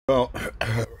Well,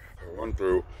 run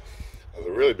through the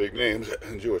really big names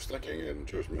in Jewish thinking and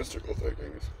Jewish mystical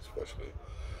thinking, especially.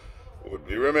 Would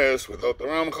be remiss without the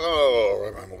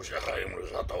Ramchal, Moshe, Chaim,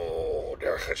 Luzzato,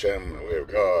 Derech Hashem, the way of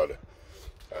God.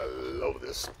 I love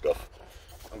this stuff.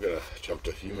 I'm gonna jump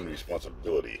to human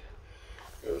responsibility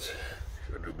because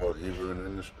should I do both Hebrew and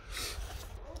English?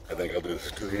 I think I'll do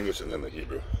the English and then the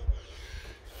Hebrew.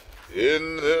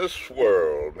 In this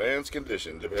world, man's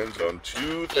condition depends on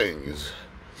two things.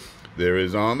 There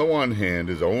is, on the one hand,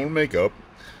 his own makeup,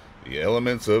 the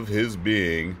elements of his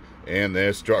being, and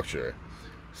their structure.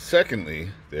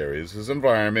 Secondly, there is his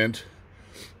environment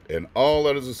and all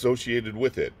that is associated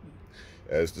with it.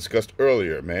 As discussed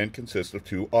earlier, man consists of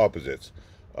two opposites,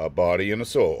 a body and a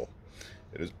soul.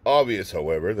 It is obvious,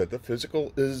 however, that the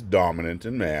physical is dominant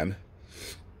in man,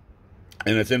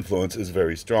 and its influence is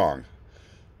very strong.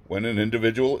 When an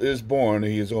individual is born,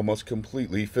 he is almost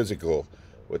completely physical,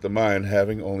 with the mind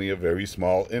having only a very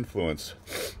small influence.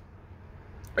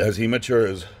 As he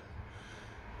matures,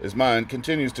 his mind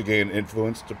continues to gain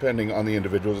influence depending on the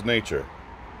individual's nature.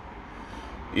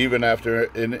 Even after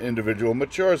an individual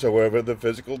matures, however, the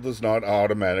physical does not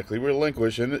automatically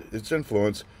relinquish its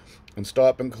influence and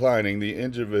stop inclining the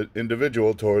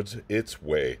individual towards its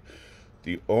way.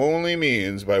 The only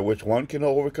means by which one can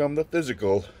overcome the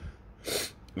physical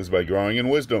is by growing in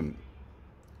wisdom,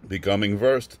 becoming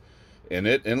versed in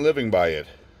it and living by it.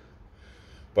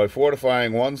 By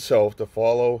fortifying oneself to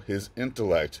follow his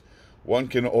intellect, one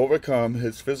can overcome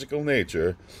his physical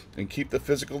nature and keep the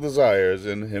physical desires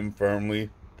in him firmly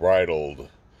bridled.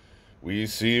 We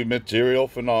see material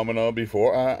phenomena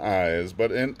before our eyes,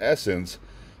 but in essence,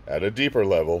 at a deeper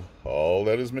level, all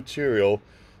that is material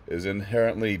is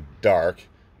inherently dark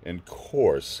and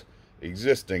coarse,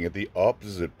 existing at the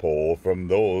opposite pole from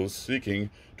those seeking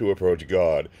to approach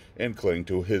God and cling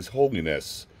to His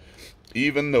holiness.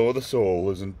 Even though the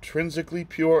soul is intrinsically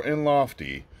pure and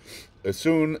lofty, as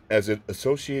soon as it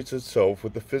associates itself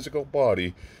with the physical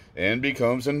body and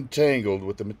becomes entangled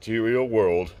with the material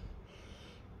world,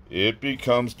 it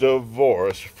becomes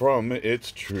divorced from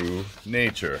its true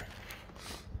nature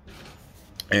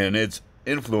and its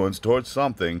influence towards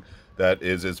something that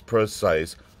is its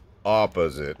precise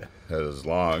opposite. As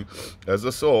long as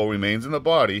the soul remains in the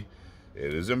body,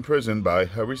 it is imprisoned by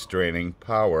a restraining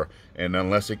power, and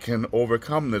unless it can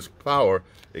overcome this power,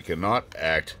 it cannot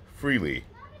act freely.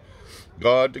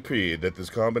 God decreed that this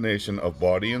combination of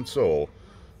body and soul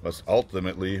must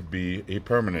ultimately be a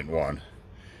permanent one.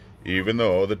 Even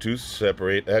though the two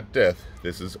separate at death,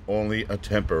 this is only a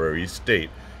temporary state,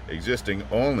 existing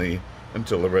only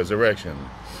until the resurrection.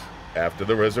 After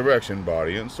the resurrection,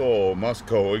 body and soul must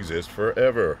coexist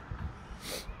forever.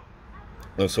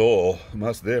 The soul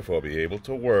must therefore be able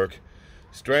to work,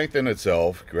 strengthen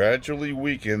itself, gradually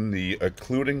weaken the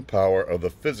occluding power of the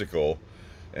physical,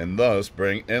 and thus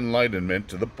bring enlightenment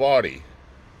to the body.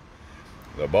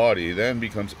 The body then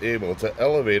becomes able to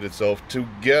elevate itself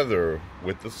together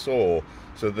with the soul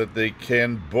so that they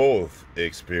can both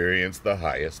experience the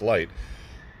highest light.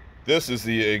 This is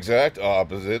the exact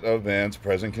opposite of man's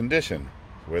present condition,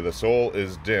 where the soul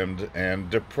is dimmed and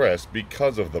depressed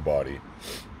because of the body.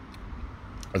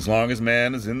 As long as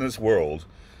man is in this world,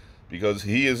 because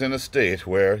he is in a state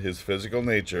where his physical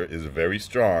nature is very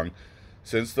strong,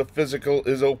 since the physical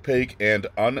is opaque and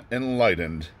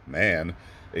unenlightened, man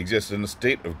exists in a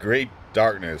state of great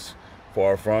darkness,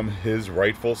 far from his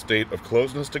rightful state of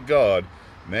closeness to God.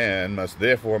 Man must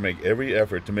therefore make every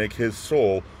effort to make his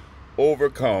soul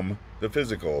overcome the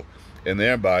physical, and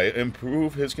thereby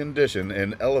improve his condition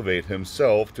and elevate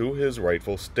himself to his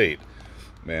rightful state.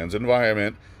 Man's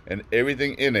environment and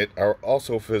everything in it are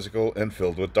also physical and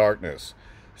filled with darkness.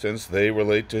 Since they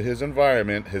relate to his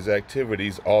environment, his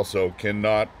activities also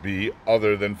cannot be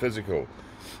other than physical.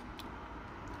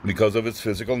 Because of its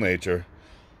physical nature,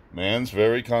 man's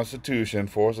very constitution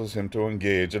forces him to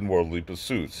engage in worldly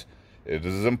pursuits. It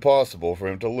is impossible for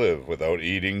him to live without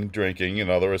eating, drinking, and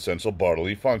other essential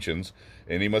bodily functions,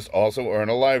 and he must also earn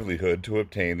a livelihood to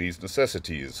obtain these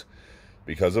necessities.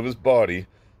 Because of his body,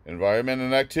 environment,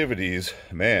 and activities,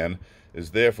 man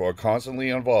is therefore constantly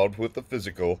involved with the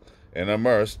physical and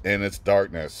immersed in its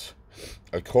darkness.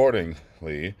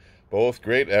 Accordingly, both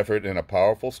great effort and a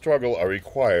powerful struggle are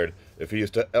required if he is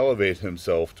to elevate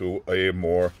himself to a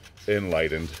more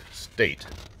enlightened state.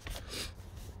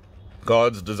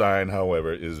 God's design,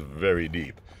 however, is very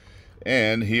deep,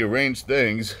 and he arranged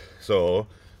things so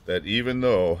that even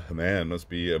though man must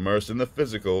be immersed in the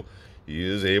physical, he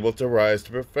is able to rise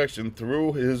to perfection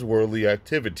through his worldly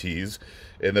activities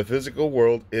in the physical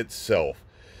world itself.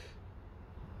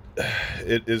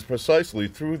 it is precisely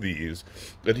through these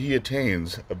that he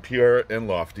attains a pure and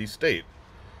lofty state.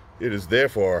 It is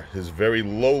therefore his very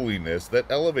lowliness that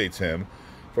elevates him,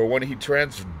 for when he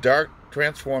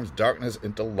transforms darkness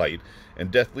into light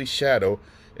and deathly shadow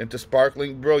into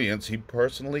sparkling brilliance, he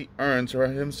personally earns for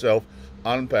himself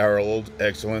unparalleled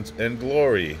excellence and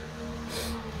glory.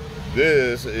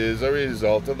 This is a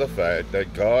result of the fact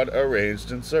that God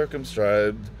arranged and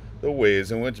circumscribed the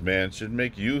ways in which man should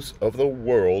make use of the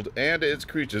world and its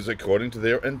creatures according to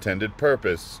their intended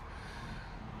purpose.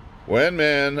 When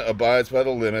man abides by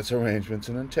the limits, arrangements,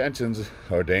 and intentions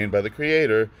ordained by the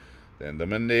Creator, then the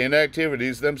mundane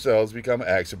activities themselves become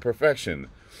acts of perfection.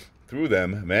 Through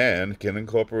them, man can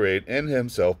incorporate in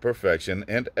himself perfection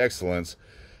and excellence,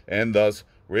 and thus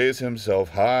raise himself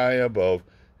high above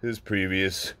his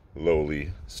previous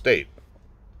lowly state.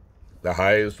 The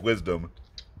highest wisdom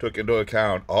took into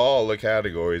account all the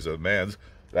categories of man's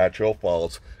natural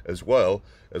faults, as well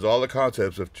as all the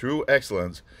concepts of true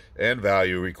excellence and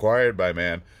value required by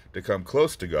man to come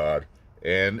close to God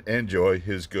and enjoy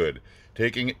his good.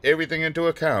 Taking everything into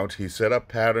account, he set up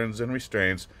patterns and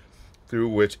restraints through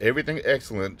which everything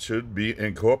excellent should be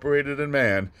incorporated in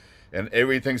man, and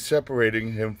everything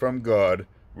separating him from God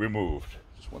removed.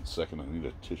 Just 1 second, I need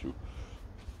a tissue.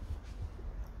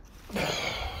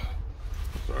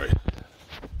 Sorry.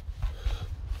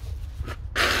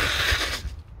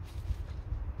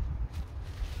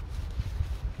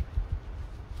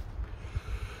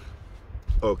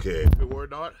 Okay, if it were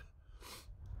not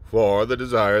for the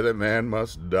desire that man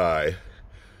must die,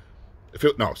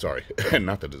 not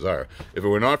the desire. If it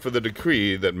were not for the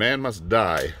decree that man must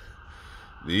die,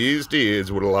 these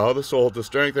deeds would allow the soul to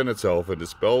strengthen itself and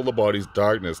dispel the body's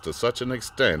darkness to such an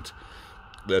extent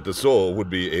that the soul would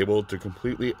be able to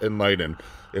completely enlighten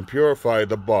and purify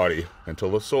the body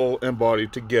until the soul and body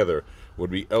together would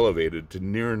be elevated to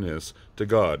nearness to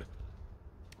God.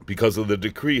 Because of the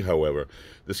decree, however,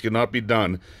 this cannot be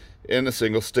done in a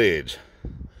single stage.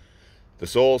 The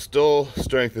soul still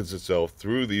strengthens itself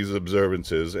through these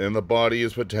observances, and the body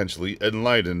is potentially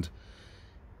enlightened,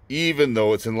 even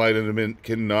though its enlightenment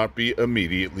cannot be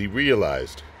immediately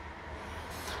realized.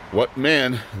 What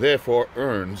man, therefore,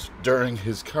 earns during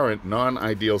his current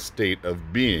non-ideal state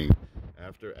of being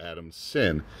after Adam's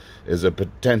sin is a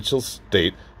potential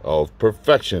state of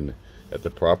perfection. At the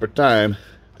proper time,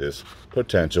 this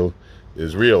potential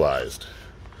is realized.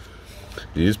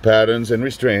 These patterns and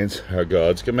restraints are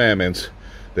God's commandments.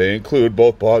 They include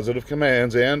both positive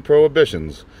commands and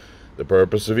prohibitions. The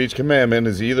purpose of each commandment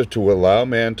is either to allow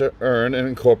man to earn and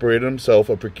incorporate in himself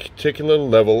a particular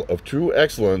level of true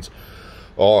excellence,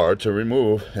 or to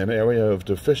remove an area of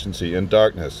deficiency and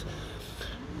darkness.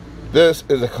 This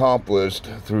is accomplished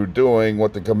through doing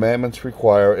what the commandments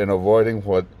require and avoiding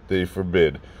what they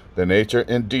forbid. The nature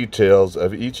and details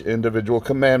of each individual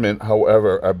commandment,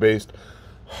 however, are based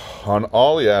on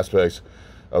all the aspects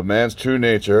of man's true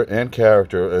nature and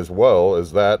character, as well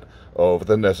as that of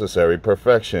the necessary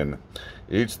perfection.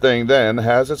 Each thing then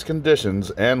has its conditions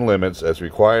and limits as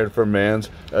required for man's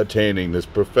attaining this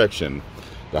perfection.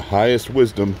 The highest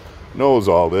wisdom knows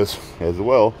all this, as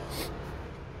well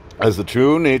as the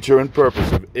true nature and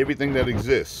purpose of everything that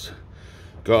exists.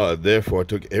 God therefore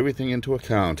took everything into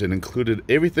account and included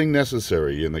everything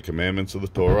necessary in the commandments of the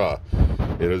Torah.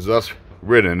 It is thus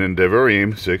written in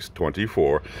Devarim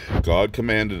 6:24, God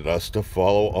commanded us to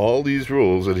follow all these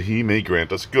rules that he may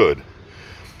grant us good.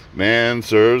 Man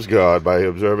serves God by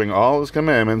observing all his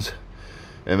commandments,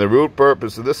 and the root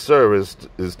purpose of this service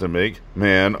is to make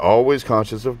man always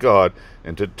conscious of God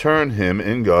and to turn him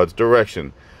in God's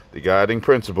direction. The guiding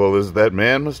principle is that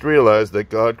man must realize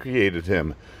that God created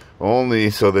him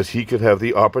only so that he could have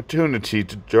the opportunity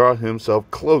to draw himself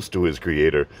close to his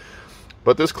Creator.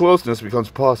 But this closeness becomes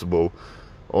possible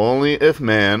only if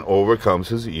man overcomes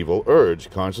his evil urge,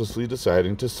 consciously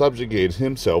deciding to subjugate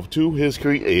himself to his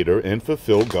Creator and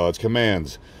fulfill God's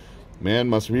commands. Man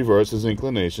must reverse his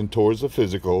inclination towards the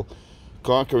physical,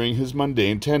 conquering his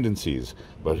mundane tendencies,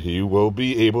 but he will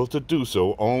be able to do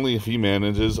so only if he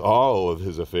manages all of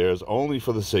his affairs only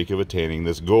for the sake of attaining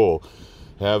this goal,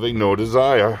 having no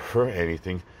desire for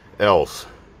anything else.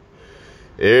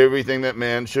 Everything that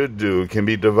man should do can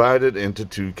be divided into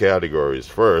two categories.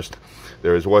 First,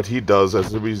 there is what he does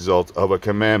as a result of a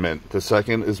commandment. The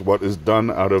second is what is done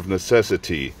out of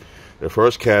necessity. The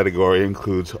first category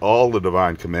includes all the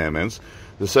divine commandments.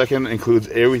 The second includes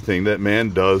everything that man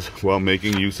does while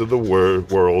making use of the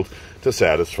world to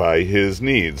satisfy his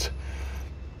needs.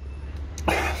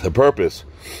 The purpose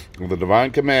of the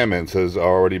divine commandments has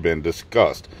already been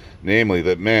discussed, namely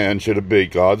that man should obey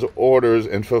God's orders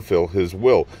and fulfill his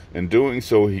will. In doing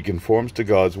so, he conforms to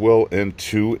God's will in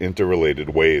two interrelated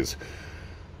ways.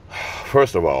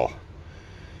 First of all,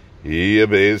 he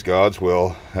obeys God's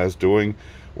will as doing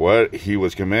what he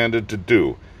was commanded to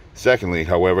do. Secondly,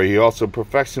 however, he also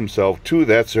perfects himself to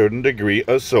that certain degree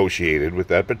associated with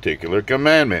that particular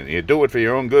commandment. You do it for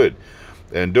your own good.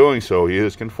 In doing so, he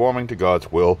is conforming to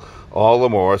God's will all the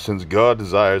more, since God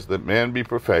desires that man be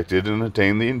perfected and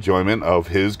attain the enjoyment of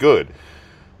his good.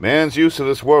 Man's use of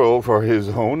this world for his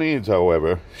own needs,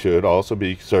 however, should also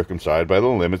be circumscribed by the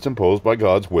limits imposed by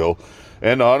God's will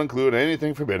and not include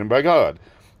anything forbidden by God.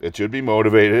 It should be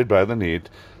motivated by the need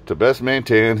to best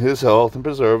maintain his health and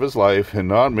preserve his life, and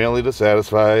not merely to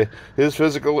satisfy his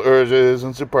physical urges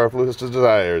and superfluous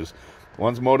desires.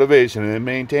 One's motivation in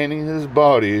maintaining his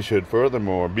body should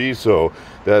furthermore be so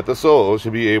that the soul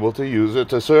should be able to use it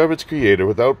to serve its Creator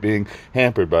without being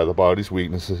hampered by the body's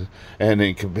weaknesses and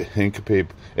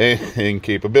incapability.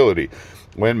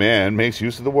 When man makes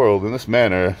use of the world in this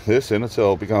manner, this in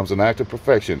itself becomes an act of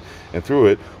perfection, and through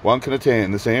it one can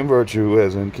attain the same virtue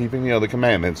as in keeping the other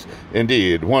commandments.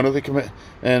 Indeed, one of the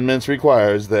commandments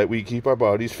requires that we keep our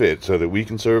bodies fit so that we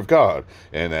can serve God,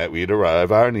 and that we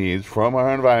derive our needs from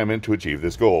our environment to achieve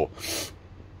this goal.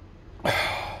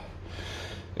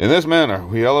 In this manner,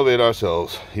 we elevate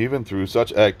ourselves, even through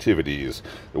such activities.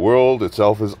 The world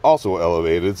itself is also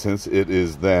elevated, since it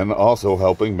is then also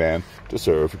helping man to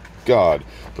serve God.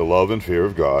 The love and fear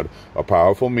of God are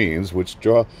powerful means which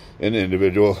draw an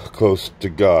individual close to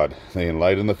God. They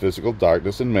enlighten the physical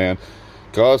darkness in man,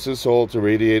 cause his soul to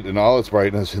radiate in all its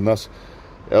brightness, and thus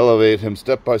elevate him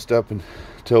step by step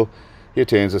until he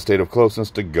attains a state of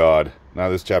closeness to God. Now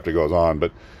this chapter goes on,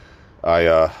 but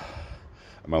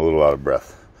I'm a little out of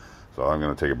breath, so I'm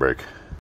going to take a break.